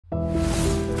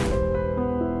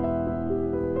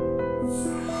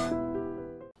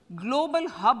global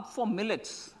hub for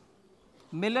millets,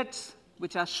 millets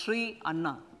which are Sri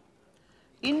Anna.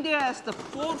 India is the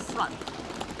forefront.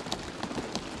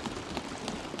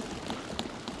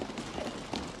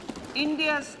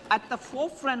 India is at the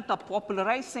forefront of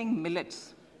popularizing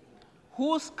millets,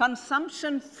 whose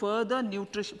consumption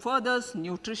furthers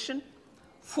nutrition,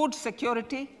 food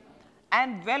security,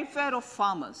 and welfare of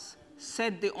farmers,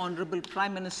 said the Honorable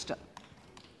Prime Minister.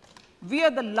 We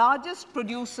are the largest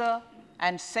producer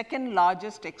and second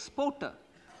largest exporter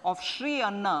of Sri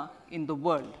Anna in the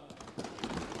world.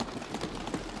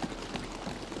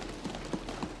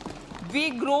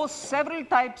 We grow several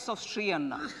types of Sri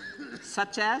Anna,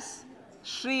 such as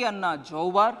Sri Anna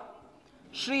Jowar,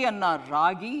 Sri Anna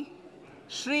Ragi,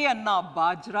 Sri Anna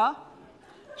Bajra,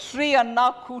 Sri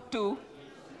Anna Kutu,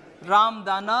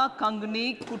 Ramdana,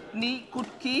 Kangni, Kutni,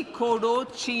 Kutki, Kodo,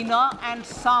 China, and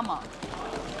Sama.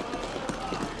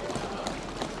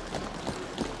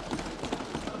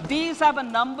 These have a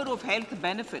number of health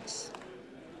benefits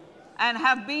and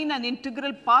have been an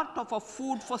integral part of our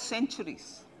food for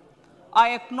centuries.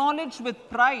 I acknowledge with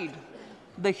pride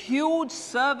the huge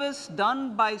service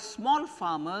done by small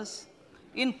farmers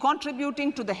in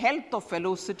contributing to the health of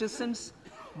fellow citizens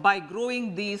by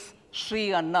growing these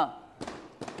Sri Anna.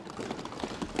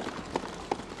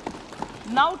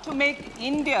 Now, to make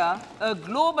India a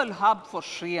global hub for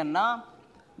Sri Anna,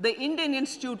 the Indian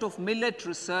Institute of Millet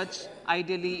Research,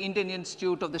 ideally Indian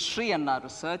Institute of the Sri Anna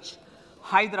Research,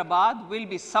 Hyderabad, will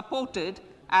be supported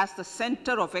as the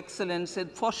center of excellence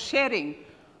for sharing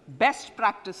best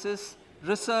practices,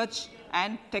 research,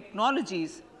 and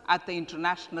technologies at the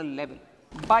international level.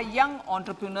 By young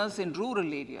entrepreneurs in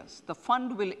rural areas, the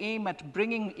fund will aim at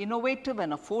bringing innovative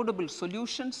and affordable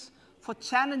solutions for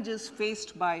challenges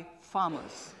faced by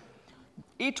farmers.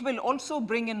 It will also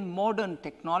bring in modern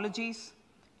technologies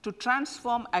to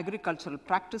transform agricultural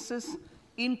practices,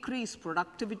 increase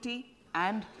productivity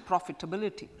and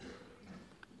profitability.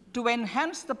 To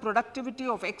enhance the productivity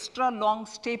of extra long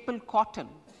staple cotton,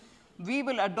 we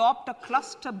will adopt a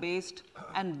cluster-based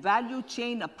and value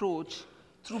chain approach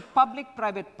through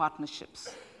public-private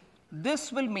partnerships.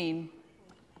 This will mean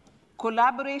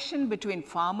collaboration between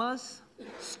farmers,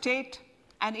 state,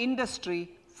 and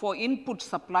industry for input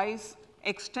supplies,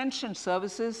 extension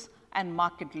services, and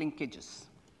market linkages.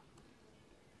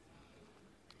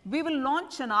 We will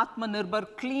launch an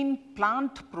Atmanirbhar Clean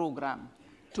Plant program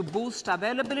to boost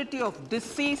availability of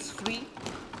disease-free,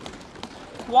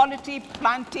 quality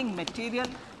planting material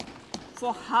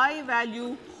for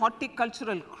high-value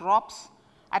horticultural crops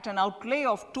at an outlay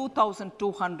of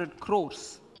 2,200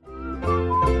 crores.